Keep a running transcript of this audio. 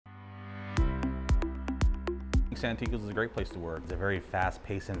Santikos is a great place to work. It's a very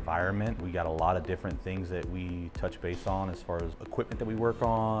fast-paced environment. We got a lot of different things that we touch base on as far as equipment that we work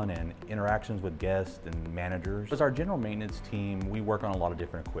on and interactions with guests and managers. As our general maintenance team, we work on a lot of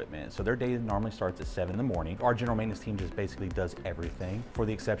different equipment. So their day normally starts at 7 in the morning. Our general maintenance team just basically does everything for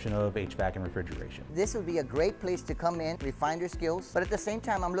the exception of HVAC and refrigeration. This would be a great place to come in, refine your skills, but at the same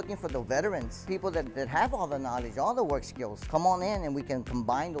time, I'm looking for the veterans, people that have all the knowledge, all the work skills. Come on in and we can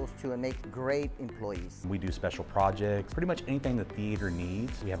combine those two and make great employees. We do special projects, pretty much anything the theater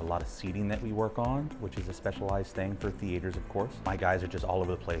needs. We have a lot of seating that we work on, which is a specialized thing for theaters, of course. My guys are just all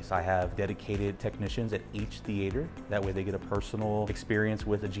over the place. I have dedicated technicians at each theater. That way they get a personal experience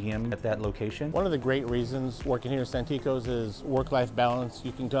with a GM at that location. One of the great reasons working here at Santikos is work-life balance.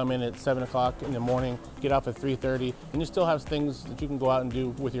 You can come in at 7 o'clock in the morning, get off at 3:30, and you still have things that you can go out and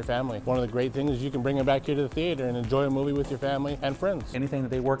do with your family. One of the great things is you can bring them back here to the theater and enjoy a movie with your family and friends. Anything that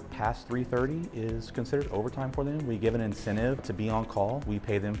they work past 3:30 is considered overtime for them. We give an incentive to be on call. We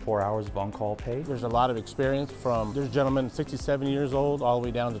pay them 4 hours of on-call pay. There's a lot of experience from, there's gentlemen 67 years old all the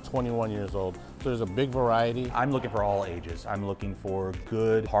way down to 21 years old. So there's a big variety. I'm looking for all ages. I'm looking for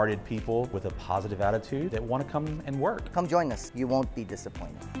good-hearted people with a positive attitude that want to come and work. Come join us. You won't be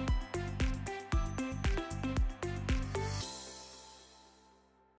disappointed.